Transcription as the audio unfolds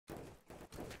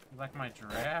Like my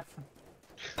giraffe?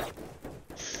 I'm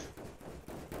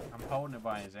holding it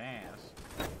by his ass.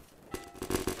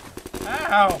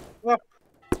 Ow!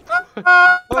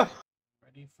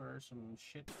 Ready for some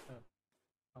shit?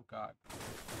 Oh god.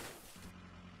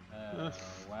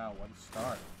 Wow, what a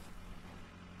start.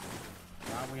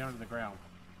 Why are we under the ground?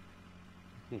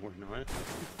 We're not.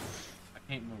 I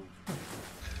can't move.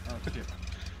 Oh shit.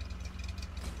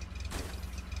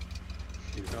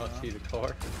 Do you not see the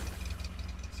car?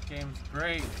 This game's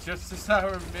great, just as I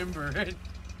remember it.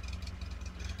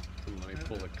 Let me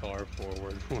pull the car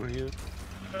forward for you.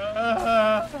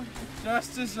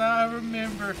 Just as I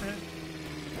remember it.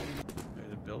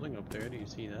 There's a building up there, do you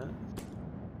see that?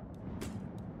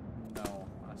 No,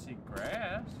 I see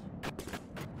grass.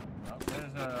 Oh,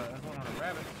 there's one on a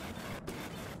rabbit.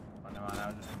 Oh, no, that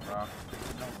was just a rock.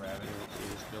 No rabbit. You don't see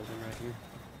this building right here?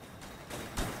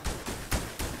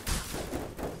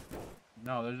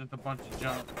 No, there's just a bunch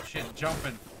of shit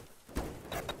jumping.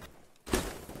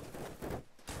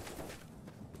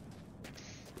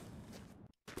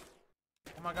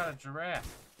 Oh my god, a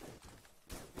giraffe.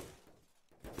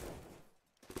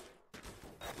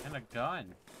 And a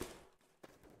gun.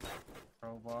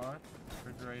 Crowbar,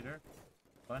 refrigerator,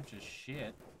 bunch of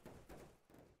shit.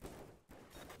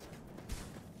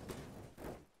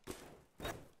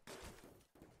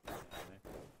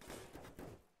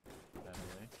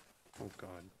 Oh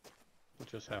god. What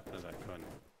just happened to that gun?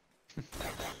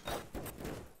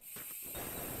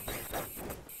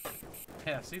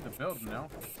 Yeah, I see the building now.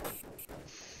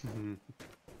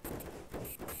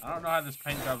 I don't know how this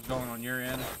paint job's going on your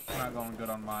end. It's not going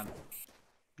good on mine.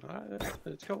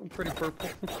 It's going pretty purple.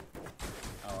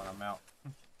 Oh, and I'm out.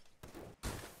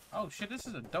 Oh shit, this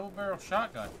is a double barrel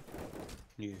shotgun.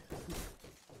 Yeah.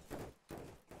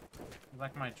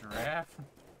 Like my giraffe.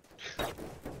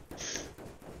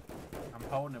 I'm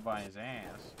holding it by his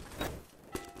ass.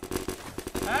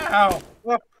 Ow!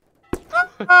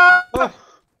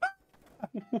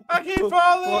 I keep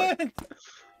falling!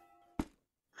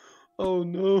 Oh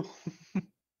no.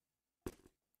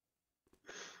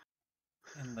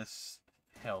 Endless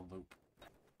hell loop.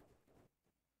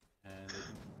 And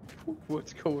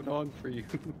What's going on for you?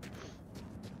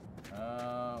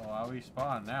 well, I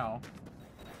respawn now.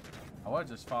 I was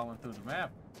just falling through the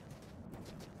map.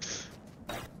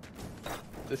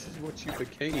 This is what you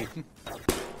became.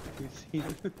 You see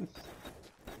this?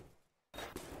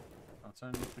 What's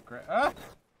underneath the grass? Ah!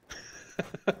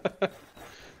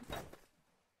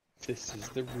 This is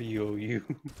the real you.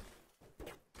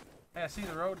 Hey, I see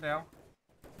the road now.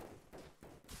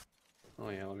 Oh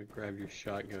yeah, let me grab your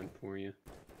shotgun for you.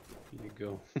 Here you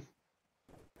go.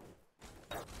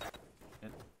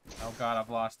 Oh god, I've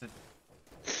lost it.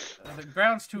 The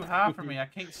ground's too high for me, I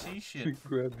can't see shit.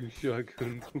 Grab your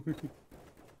shotgun for you.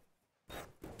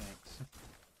 Thanks.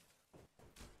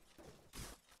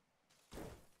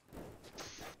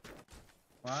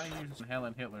 Why are you using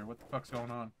Helen Hitler? What the fuck's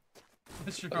going on?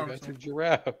 What's your I got your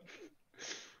giraffe.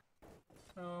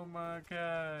 Oh my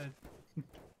god.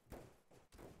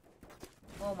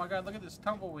 Oh my god, look at this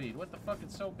tumbleweed. What the fuck?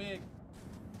 It's so big.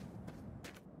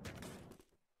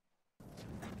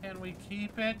 Can we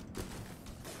keep it?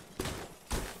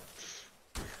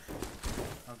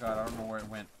 Oh god, I don't know where it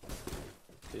went.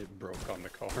 It broke on the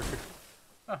car.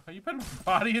 Oh, are you putting my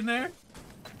body in there?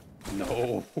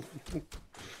 No.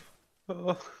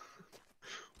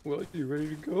 Well, you ready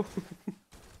to go?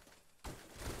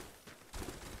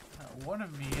 One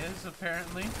of me is,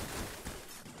 apparently.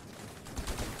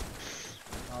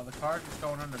 Oh, the car's just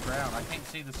going underground. I can't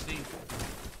see the seat.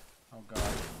 Oh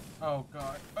god. Oh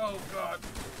god. Oh god.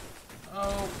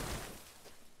 Oh.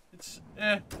 It's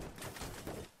I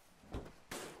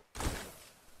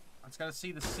just gotta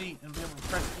see the seat and be able to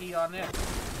press E on it.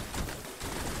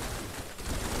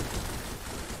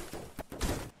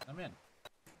 I'm in.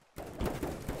 It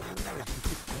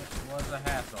was a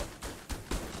hassle.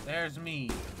 There's me,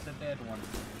 the dead one.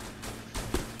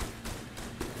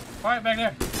 Quiet back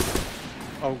there!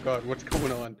 Oh god, what's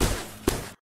going on?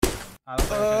 I don't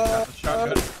think I should have shot the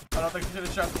shotgun. I don't think I should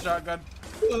have shot the shotgun.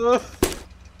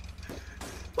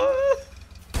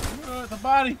 The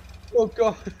body! Oh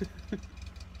god.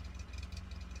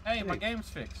 Hey, my game's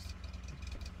fixed.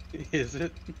 Is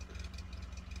it?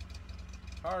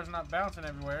 Car's not bouncing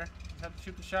everywhere. Just have to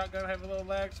shoot the shotgun, have a little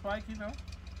lag spike, you know?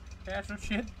 Casual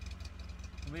shit.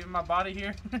 Leaving my body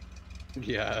here.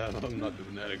 Yeah, I'm not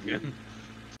doing that again.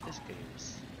 This game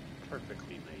is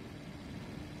perfectly made.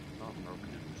 Not broken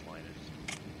in the slightest.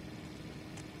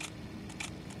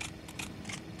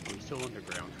 Are we still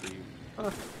underground for you?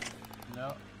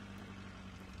 No.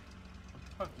 What the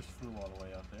fuck just flew all the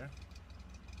way out there?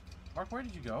 Mark, where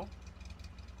did you go?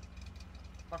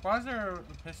 Mark, why is there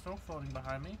a pistol floating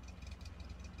behind me?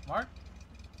 Mark?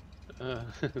 Uh,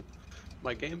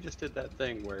 my game just did that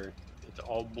thing where it's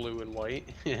all blue and white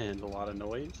and a lot of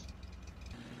noise.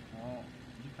 Well,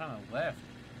 you kind of left.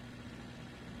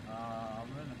 I'm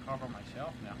in the car by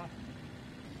myself now.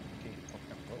 Game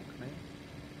fucking broke, man.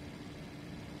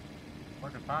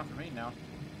 Working fine for me now.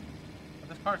 But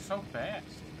this car's so fast.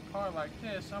 A car like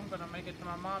this, I'm gonna make it to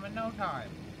my mom in no time.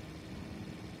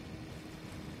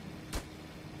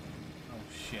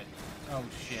 Oh shit. Oh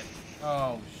shit.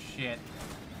 Oh shit.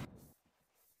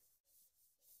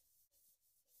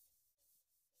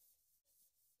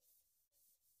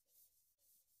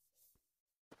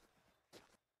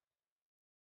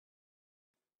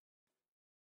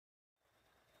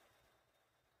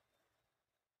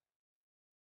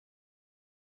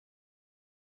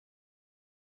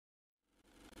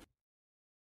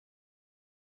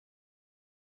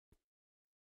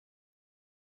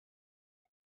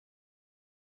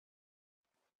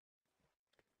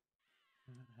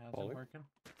 How's it Baller. working?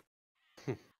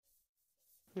 I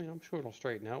mean, I'm sure it'll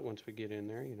straighten out once we get in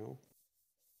there, you know.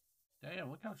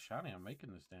 Damn, look how shiny I'm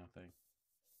making this damn thing.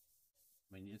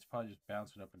 I mean, it's probably just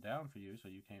bouncing up and down for you, so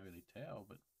you can't really tell,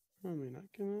 but... I mean,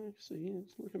 I can see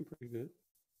it's looking pretty good.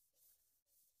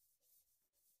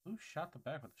 Who shot the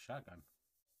back with a shotgun?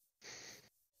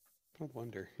 I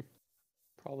wonder.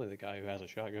 Probably the guy who has a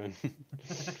shotgun.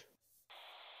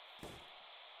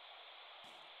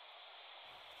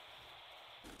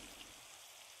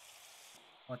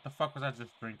 What the fuck was I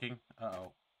just drinking?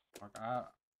 Uh-oh. Mark,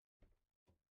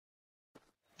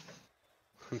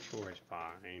 I'm sure it's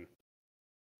fine.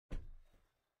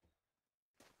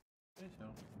 Okay, so.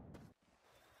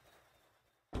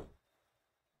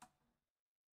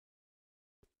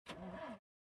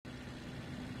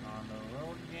 On the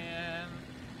road again.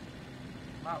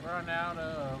 Might run out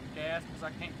of gas because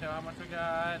I can't tell how much we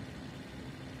got.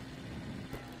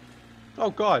 Oh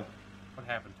God! What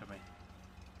happened to me?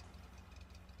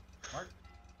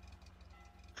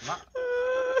 Mark?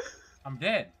 I'm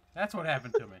dead. That's what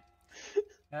happened to me.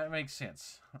 That makes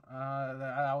sense.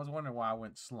 I was wondering why I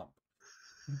went slump.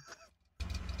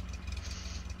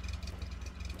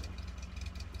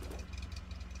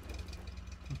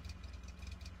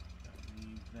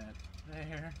 Leave that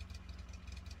there.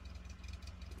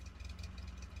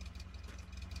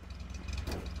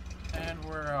 And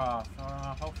we're off.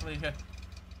 Hopefully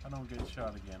I don't get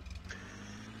shot again.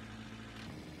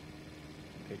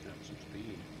 Picking up some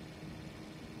speed.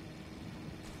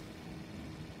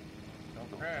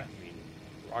 Don't crash. I mean,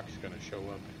 Rock's gonna show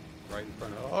up right in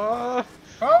front of. Oh!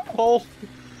 Oh!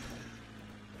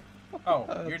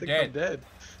 Oh, you're dead. I'm dead.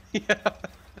 Yeah.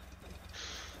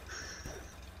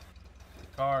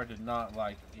 The car did not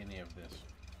like any of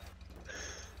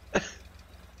this.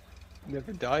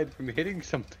 Never died from hitting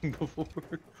something before.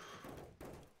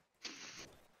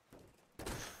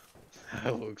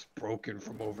 That looks broken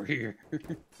from over here.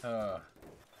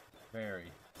 Very.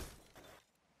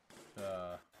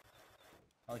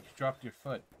 Oh, you dropped your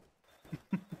foot.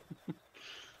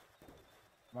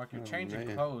 Mark, you're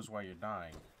changing clothes while you're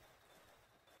dying.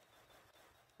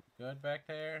 Good back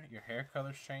there? Your hair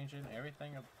color's changing,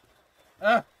 everything.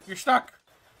 You're stuck!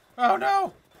 Oh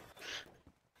no!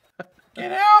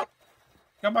 Get out!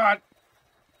 Come on!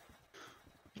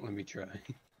 Let me try.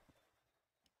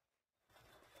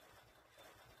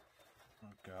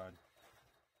 Oh god.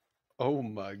 Oh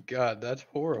my God, that's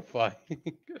horrifying.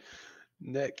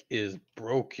 Neck is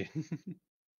broken.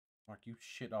 Mark, you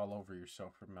shit all over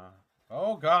yourself from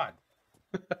Oh god!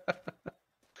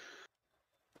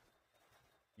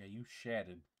 Yeah, you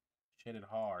shedded. Shedded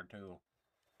hard, too.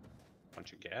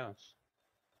 Bunch of gas.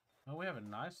 Oh, we have a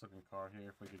nice looking car here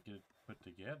if we could get it put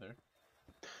together.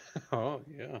 Oh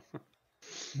yeah.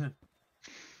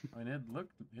 I mean, it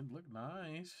looked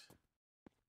nice.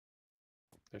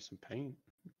 There's some paint.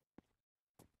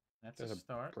 That's There's a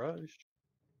start. brush.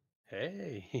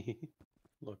 Hey,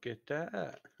 look at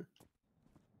that.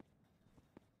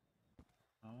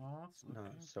 Oh, it's looking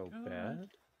Not so good. bad.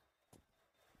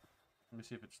 Let me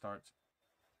see if it starts.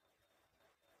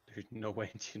 There's no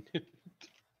engine in it.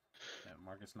 Yeah,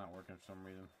 Market's not working for some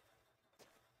reason.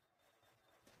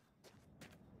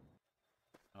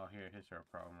 Oh, here, here's our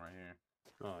problem right here.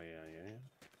 Oh yeah.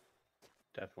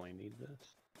 Definitely need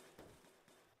this.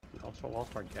 We also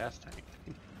lost our gas tank.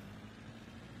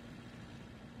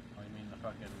 Oh, you mean the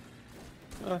fucking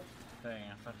thing?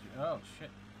 I thought you. Oh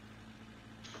shit!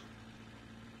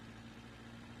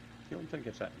 You don't think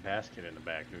it's that basket in the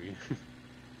back, do you?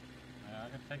 Yeah, I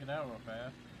can take it out real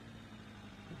fast.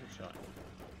 Good shot.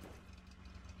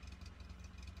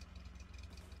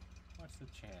 the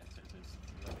chance at this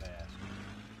real fast?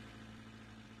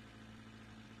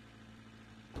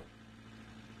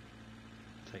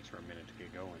 Takes her a minute to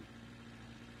get going.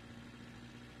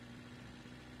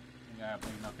 You got a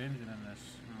big enough engine in this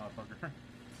motherfucker.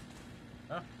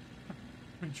 Oh,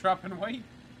 we dropping weight.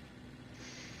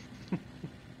 Okay.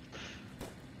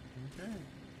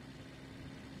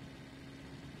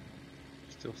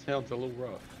 Still sounds a little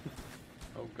rough.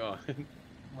 Oh god.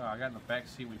 Well, I got in the back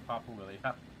seat. We pop a wheelie.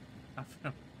 I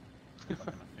feel like I'm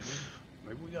offended.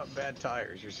 Maybe we got bad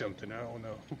tires or something. I don't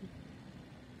know.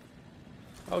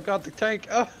 Oh god, the tank!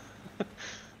 Oh!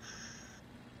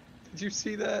 Did you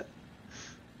see that?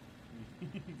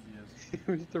 Yes. It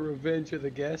was the revenge of the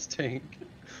gas tank.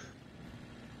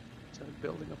 Is that a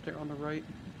building up there on the right?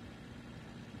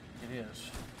 It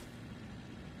is.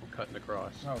 We're cutting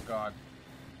across. Oh god.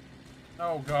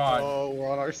 Oh god. Oh, we're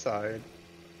on our side.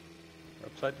 We're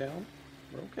upside down.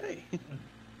 We're okay.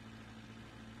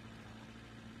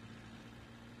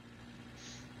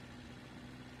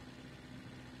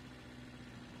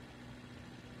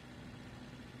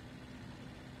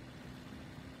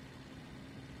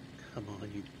 Come on,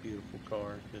 you beautiful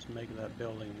car. Just make that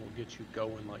building and we'll get you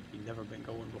going like you've never been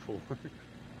going before.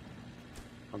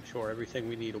 I'm sure everything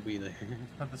we need will be there. I was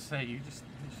about to say, you're just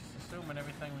assuming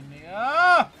everything we need.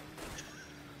 Ah!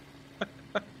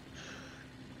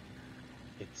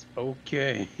 It's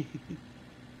okay.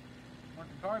 Well,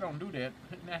 the car don't do that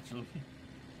naturally.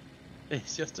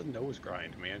 It's just a nose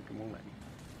grind, man. Come on.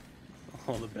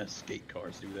 All the best skate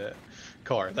cars do that.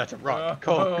 That's a rock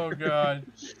car. Oh god.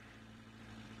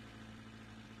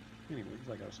 Anyways,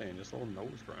 like I was saying, just a little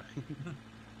nose grind.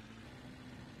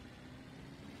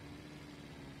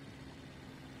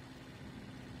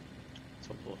 It's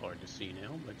a little hard to see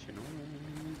now, but you know,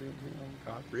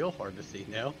 God, real hard to see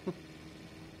now.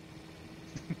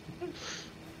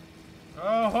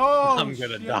 Oh, I'm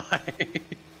gonna shit. die.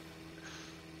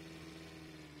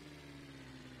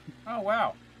 Oh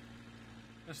wow.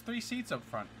 There's 3 seats up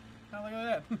front. Oh, look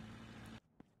at that.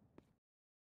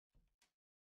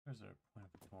 There's a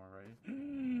platform, right?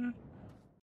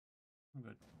 I'm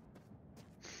good.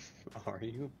 Are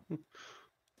you?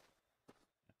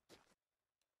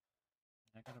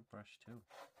 I got a brush too.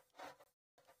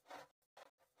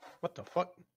 What the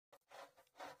fuck?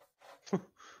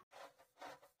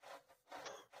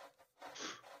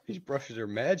 These brushes are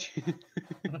magic.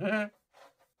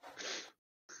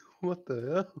 What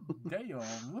the hell? Damn,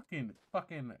 I'm looking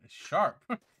fucking sharp.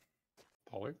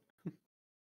 Pollard?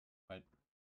 What?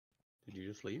 Did you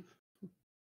just leave?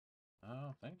 I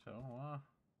don't think so. I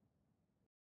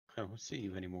don't see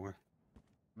you anymore.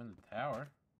 I'm in the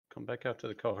tower. Come back out to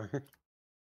the car.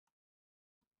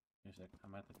 Here's a,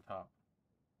 I'm at the top.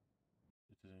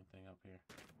 If there's anything up here.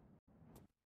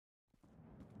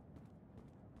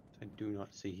 I do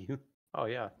not see you. Oh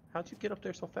yeah. How'd you get up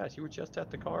there so fast? You were just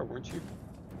at the car, weren't you?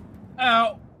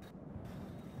 Ow!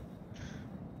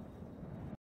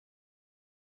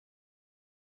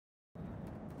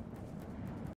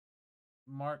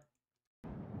 Mark,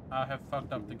 I have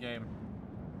fucked up the game.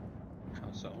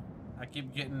 How so? I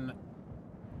keep getting...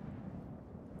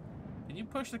 Can you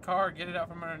push the car or get it out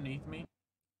from underneath me?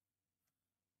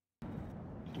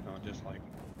 No, just like...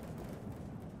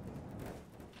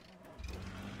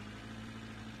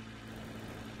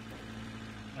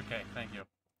 Okay, thank you.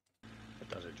 But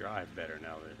does it drive better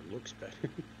now that it looks better?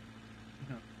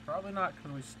 Probably not,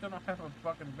 because we still don't have a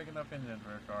fucking big enough engine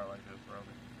for a car like this,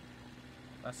 probably.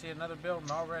 I see another building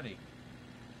already.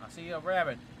 I see a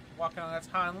rabbit walking on its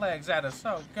hind legs at us.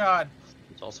 Oh, God.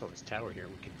 There's also this tower here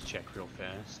we can check real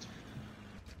fast.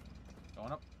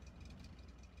 Going up.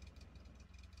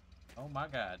 Oh, my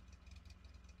God.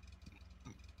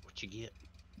 What you get?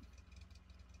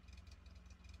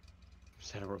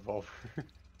 Is that a revolver?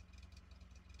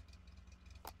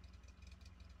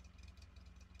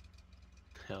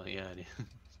 Hell yeah, it is.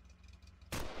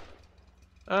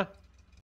 Ah!